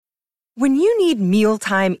When you need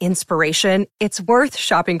mealtime inspiration, it's worth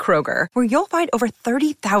shopping Kroger, where you'll find over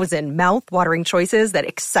 30,000 mouth-watering choices that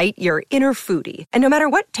excite your inner foodie. And no matter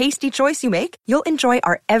what tasty choice you make, you'll enjoy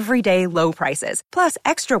our everyday low prices, plus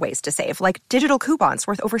extra ways to save, like digital coupons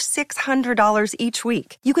worth over $600 each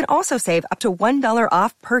week. You can also save up to $1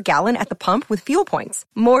 off per gallon at the pump with fuel points.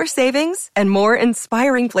 More savings and more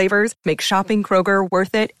inspiring flavors make shopping Kroger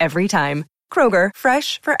worth it every time. Kroger,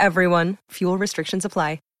 fresh for everyone. Fuel restrictions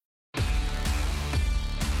apply.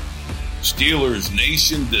 Steelers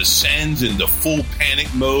Nation descends into full panic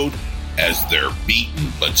mode as their beaten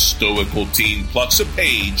but stoical team plucks a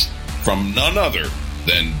page from none other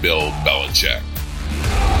than Bill Belichick.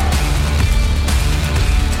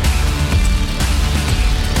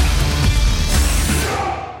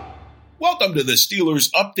 Welcome to the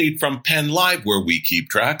Steelers Update from Penn Live, where we keep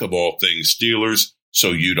track of all things Steelers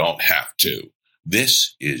so you don't have to.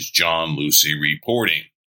 This is John Lucy reporting.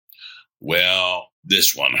 Well,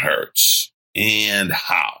 this one hurts. And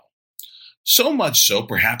how? So much so,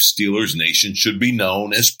 perhaps Steelers Nation should be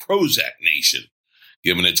known as Prozac Nation,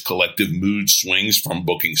 given its collective mood swings from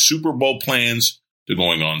booking Super Bowl plans to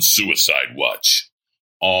going on suicide watch,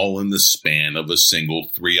 all in the span of a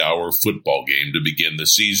single 3-hour football game to begin the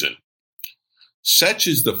season. Such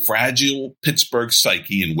is the fragile Pittsburgh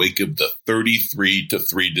psyche in wake of the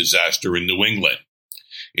 33-3 disaster in New England.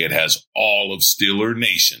 It has all of Steeler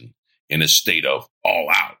Nation in a state of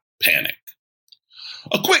all-out panic.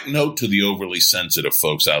 A quick note to the overly sensitive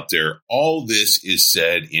folks out there. All this is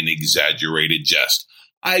said in exaggerated jest.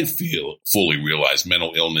 I fully realize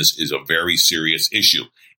mental illness is a very serious issue,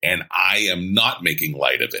 and I am not making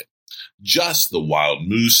light of it. Just the wild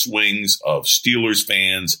mood swings of Steelers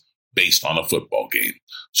fans based on a football game.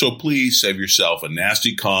 So please save yourself a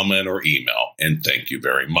nasty comment or email, and thank you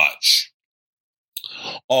very much.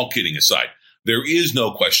 All kidding aside, there is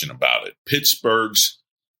no question about it. Pittsburgh's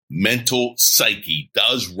mental psyche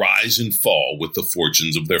does rise and fall with the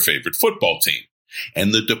fortunes of their favorite football team.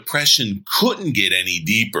 And the depression couldn't get any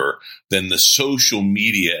deeper than the social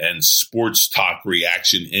media and sports talk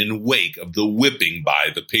reaction in wake of the whipping by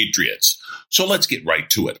the Patriots. So let's get right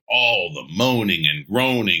to it. All the moaning and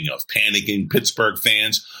groaning of panicking Pittsburgh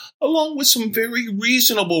fans, along with some very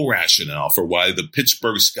reasonable rationale for why the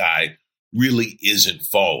Pittsburgh sky really isn't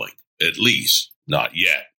falling. At least, not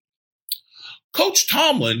yet. Coach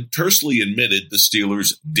Tomlin tersely admitted the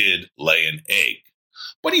Steelers did lay an egg,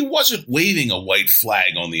 but he wasn't waving a white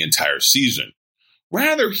flag on the entire season.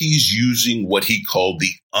 Rather, he's using what he called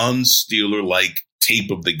the un-Steeler-like tape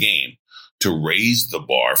of the game to raise the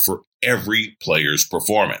bar for every player's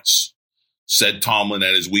performance. Said Tomlin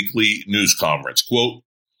at his weekly news conference, quote,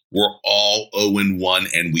 "We're all 0-1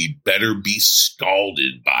 and we better be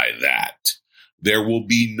scalded by that. There will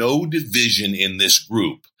be no division in this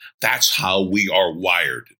group. That's how we are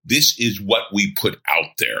wired. This is what we put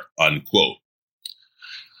out there," unquote.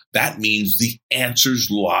 That means the answers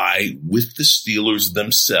lie with the Steelers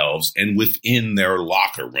themselves and within their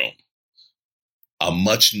locker room. A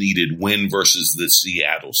much-needed win versus the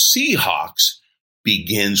Seattle Seahawks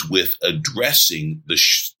begins with addressing the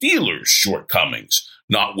Steelers' shortcomings,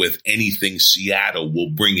 not with anything Seattle will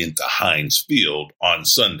bring into Heinz Field on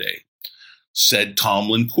Sunday. Said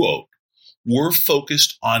Tomlin, quote, "We're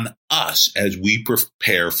focused on us as we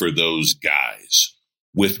prepare for those guys.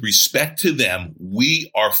 With respect to them,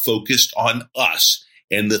 we are focused on us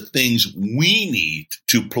and the things we need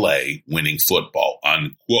to play winning football,"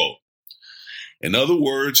 unquote. In other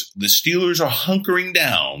words, the Steelers are hunkering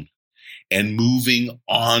down and moving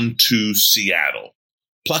on to Seattle,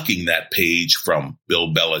 plucking that page from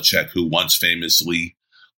Bill Belichick, who once famously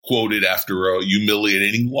quoted after a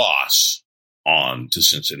humiliating loss, on to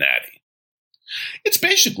Cincinnati. It's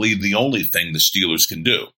basically the only thing the Steelers can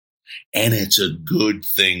do. And it's a good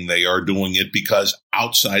thing they are doing it, because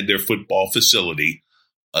outside their football facility,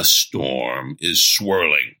 a storm is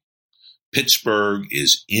swirling. Pittsburgh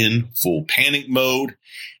is in full panic mode,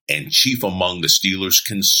 and chief among the Steelers'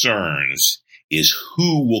 concerns is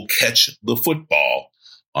who will catch the football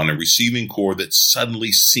on a receiving corps that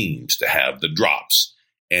suddenly seems to have the drops.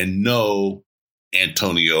 And no,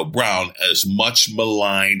 Antonio Brown, as much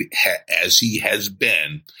maligned as he has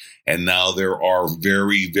been, and now there are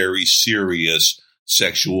very, very serious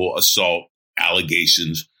sexual assault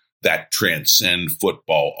allegations that transcend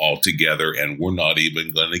football altogether, and we're not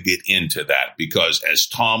even going to get into that because, as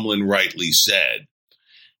Tomlin rightly said,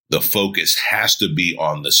 the focus has to be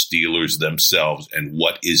on the Steelers themselves and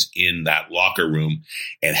what is in that locker room,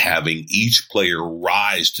 and having each player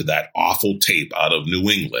rise to that awful tape out of New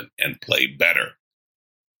England and play better.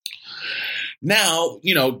 Now,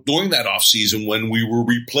 during that offseason when we were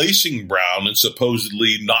replacing Brown and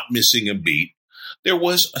supposedly not missing a beat, there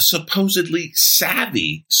was a supposedly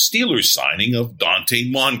savvy Steelers signing of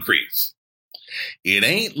Donte Moncrief. It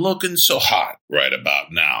ain't looking so hot right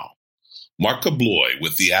about now. Mark Kabloy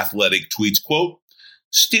with The Athletic tweets, quote,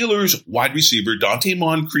 Steelers wide receiver Donte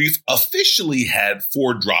Moncrief officially had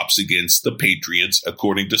 4 drops against the Patriots,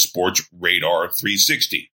 according to Sports Radar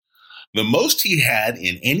 360. The most he had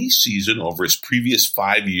in any season over his previous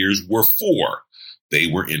 5 years were 4. They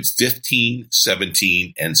were in 15,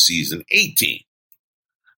 17, and season 18.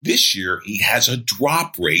 This year, he has a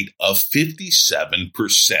drop rate of 57%,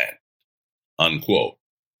 unquote.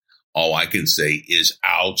 All I can say is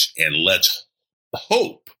ouch, and let's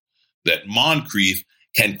hope that Moncrief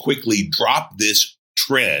can quickly drop this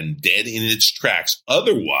trend dead in its tracks.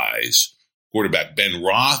 Otherwise, quarterback Ben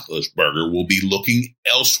Roethlisberger will be looking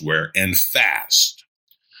elsewhere and fast.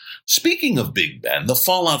 Speaking of Big Ben, the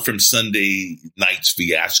fallout from Sunday night's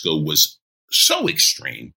fiasco was so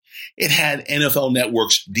extreme, it had NFL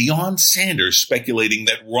Network's Deion Sanders speculating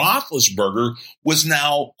that Roethlisberger was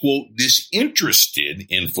now, quote, disinterested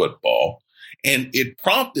in football, and it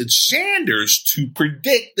prompted Sanders to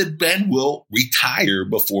predict that Ben will retire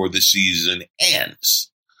before the season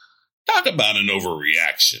ends. Talk about an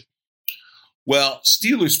overreaction. Well,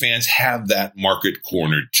 Steelers fans have that market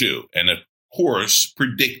cornered too. And of course,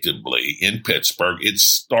 predictably, in Pittsburgh, it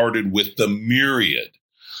started with the myriad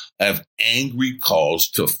of angry calls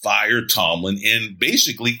to fire Tomlin and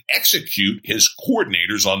basically execute his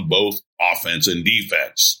coordinators on both offense and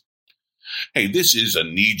defense. Hey, this is a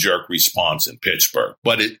knee-jerk response in Pittsburgh,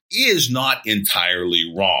 but it is not entirely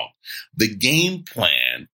wrong. The game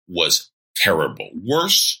plan was terrible.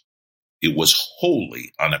 Worse, it was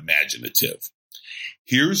wholly unimaginative.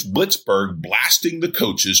 Here's Blitzburg blasting the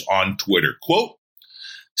coaches on Twitter. Quote,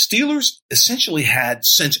 Steelers essentially had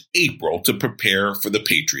since April to prepare for the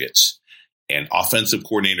Patriots, and offensive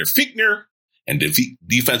coordinator Fichtner and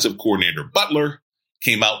defensive coordinator Butler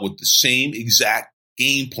came out with the same exact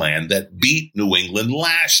game plan that beat New England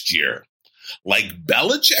last year. Like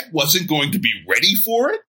Belichick wasn't going to be ready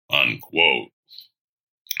for it, unquote.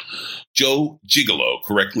 Joe Gigolo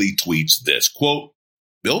correctly tweets this, quote,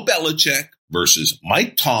 Bill Belichick versus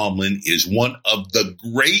Mike Tomlin is one of the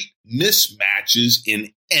great mismatches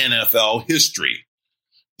in NFL history.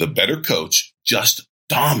 The better coach just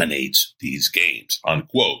dominates these games,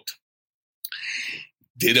 unquote.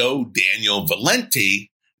 Ditto Daniel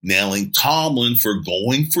Valenti nailing Tomlin for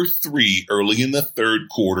going for 3 early in the third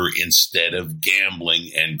quarter instead of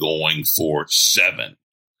gambling and going for 7.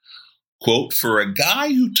 Quote, for a guy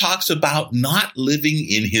who talks about not living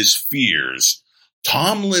in his fears,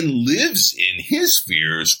 Tomlin lives in his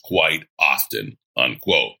fears quite often,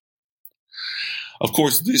 unquote. Of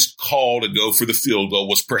course, this call to go for the field goal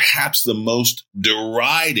was perhaps the most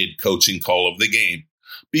derided coaching call of the game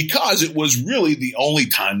because it was really the only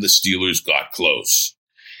time the Steelers got close.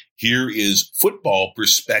 Here is Football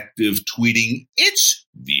Perspective tweeting its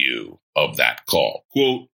view of that call.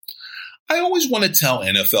 Quote, I always want to tell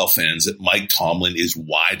NFL fans that Mike Tomlin is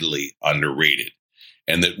widely underrated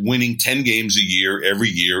and that winning 10 games a year every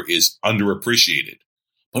year is underappreciated.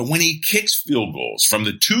 But when he kicks field goals from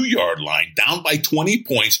the 2-yard line down by 20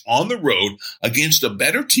 points on the road against a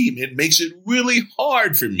better team, it makes it really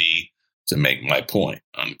hard for me to make my point,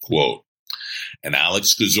 unquote. And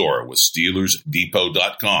Alex Kozora with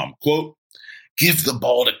SteelersDepot.com, quote, give the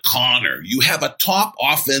ball to Connor. You have a top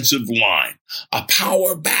offensive line, a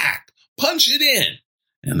power back, punch it in.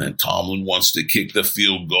 And then Tomlin wants to kick the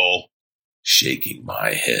field goal, shaking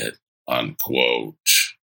my head, unquote.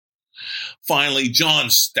 Finally, John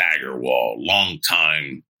Steigerwald,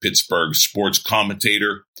 longtime Pittsburgh sports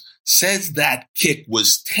commentator, says that kick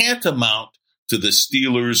was tantamount to the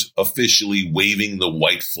Steelers officially waving the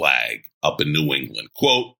white flag up in New England.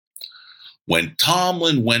 Quote, when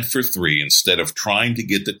Tomlin went for 3 instead of trying to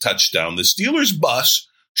get the touchdown, the Steelers bus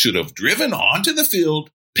should have driven onto the field,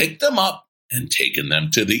 picked them up, and taken them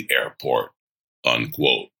to the airport,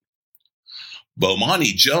 unquote.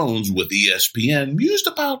 Bomani Jones with ESPN mused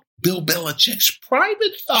about Bill Belichick's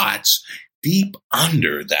private thoughts deep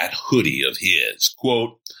under that hoodie of his.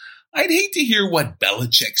 Quote, I'd hate to hear what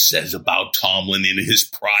Belichick says about Tomlin in his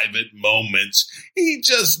private moments. He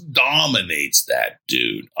just dominates that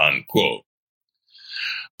dude, unquote.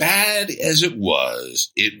 Bad as it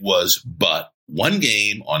was but one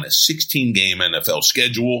game on a 16-game NFL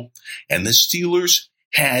schedule, and the Steelers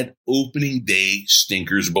had opening day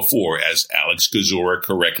stinkers before, as Alex Kozora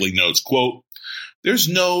correctly notes, quote, there's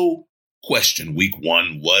no question week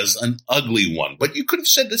 1 was an ugly one, but you could have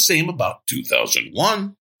said the same about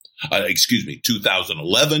 2001.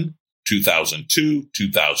 2011, 2002,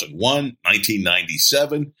 2001,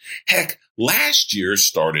 1997. Heck, last year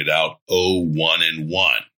started out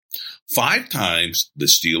 0-1-1. 5 times the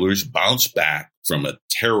Steelers bounced back from a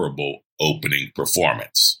terrible opening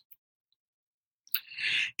performance.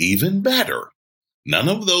 Even better, none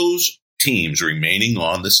of those teams remaining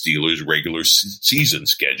on the Steelers' regular season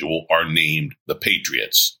schedule are named the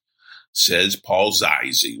Patriots, says Paul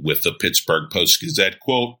Zeise with the Pittsburgh Post-Gazette,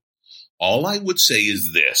 quote, "All I would say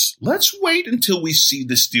is this. Let's wait until we see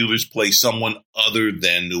the Steelers play someone other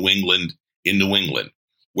than New England in New England,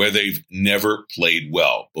 where they've never played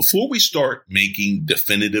well, before we start making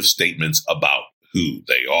definitive statements about who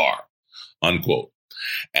they are," unquote.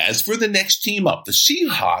 As for the next team up, the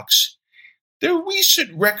Seahawks, their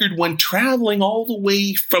recent record when traveling all the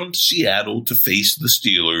way from Seattle to face the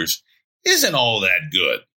Steelers isn't all that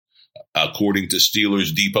good. According to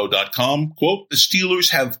SteelersDepot.com, quote, "The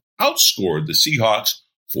Steelers have outscored the Seahawks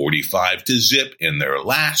 45-0 in their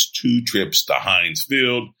last 2 trips to Heinz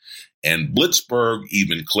Field." And Blitzburg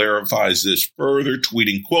even clarifies this further,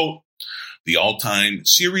 tweeting, quote, "The all-time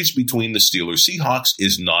series between the Steelers Seahawks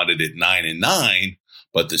is knotted at 9-9,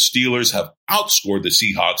 but the Steelers have outscored the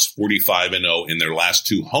Seahawks 45-0 in their last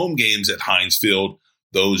 2 home games at Heinz Field,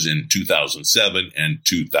 those in 2007 and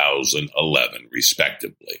 2011,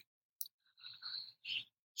 respectively."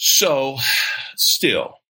 So,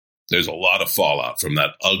 still, there's a lot of fallout from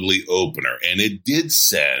that ugly opener, and it did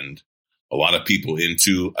send a lot of people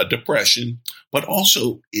into a depression, but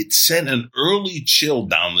also it sent an early chill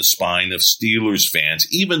down the spine of Steelers fans,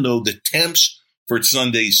 even though the temps for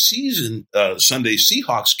Sunday's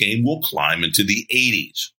Seahawks game will climb into the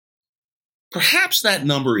 80s. Perhaps that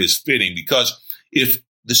number is fitting because if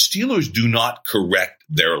the Steelers do not correct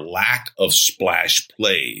their lack of splash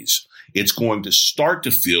plays, it's going to start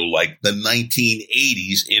to feel like the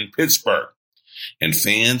 1980s in Pittsburgh. And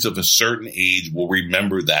fans of a certain age will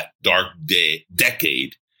remember that dark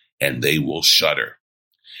decade, and they will shudder.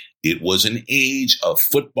 It was an age of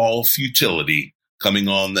football futility coming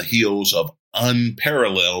on the heels of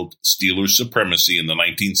unparalleled Steelers supremacy in the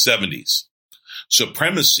 1970s.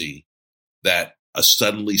 Supremacy that a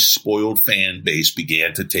suddenly spoiled fan base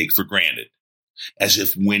began to take for granted, as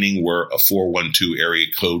if winning were a 412 area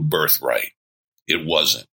code birthright. It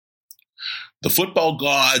wasn't. The football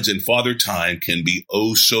gods and Father Time can be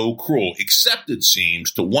oh so cruel, except it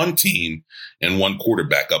seems to one team and one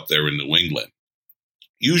quarterback up there in New England.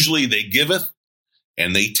 Usually they giveth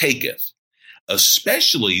and they taketh,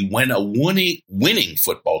 especially when a winning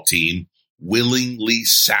football team willingly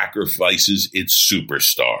sacrifices its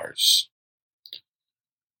superstars.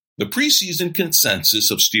 The preseason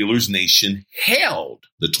consensus of Steelers Nation hailed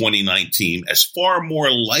the 2019 as far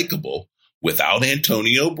more likable without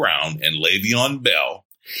Antonio Brown and Le'Veon Bell,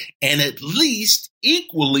 and at least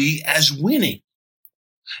equally as winning.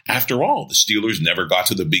 After all, the Steelers never got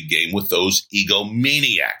to the big game with those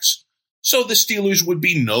egomaniacs, so the Steelers would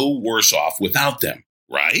be no worse off without them,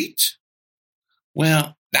 right?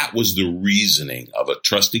 Well, that was the reasoning of a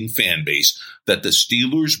trusting fan base that the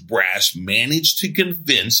Steelers brass managed to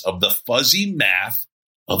convince of the fuzzy math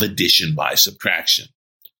of addition by subtraction.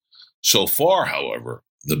 So far, however,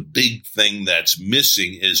 the big thing that's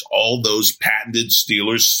missing is all those patented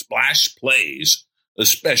Steelers splash plays,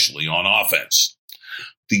 especially on offense.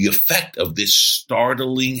 The effect of this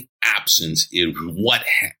startling absence is what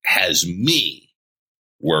has me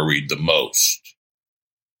worried the most.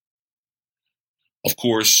 Of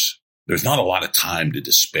course, there's not a lot of time to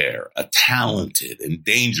despair. A talented and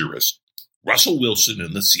dangerous Russell Wilson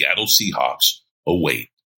and the Seattle Seahawks await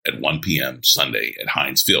at 1 p.m. Sunday at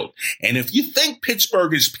Heinz Field. And if you think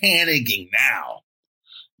Pittsburgh is panicking now,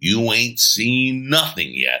 you ain't seen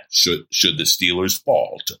nothing yet should the Steelers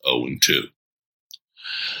fall to 0-2.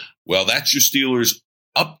 Well, that's your Steelers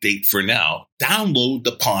update for now. Download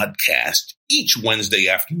the podcast each Wednesday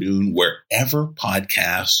afternoon wherever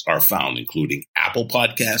podcasts are found, including Apple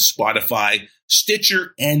Podcasts, Spotify,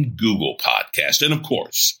 Stitcher, and Google Podcasts. And of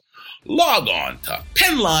course, log on to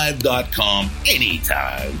PennLive.com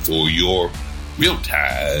anytime for your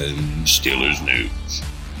real-time Steelers news.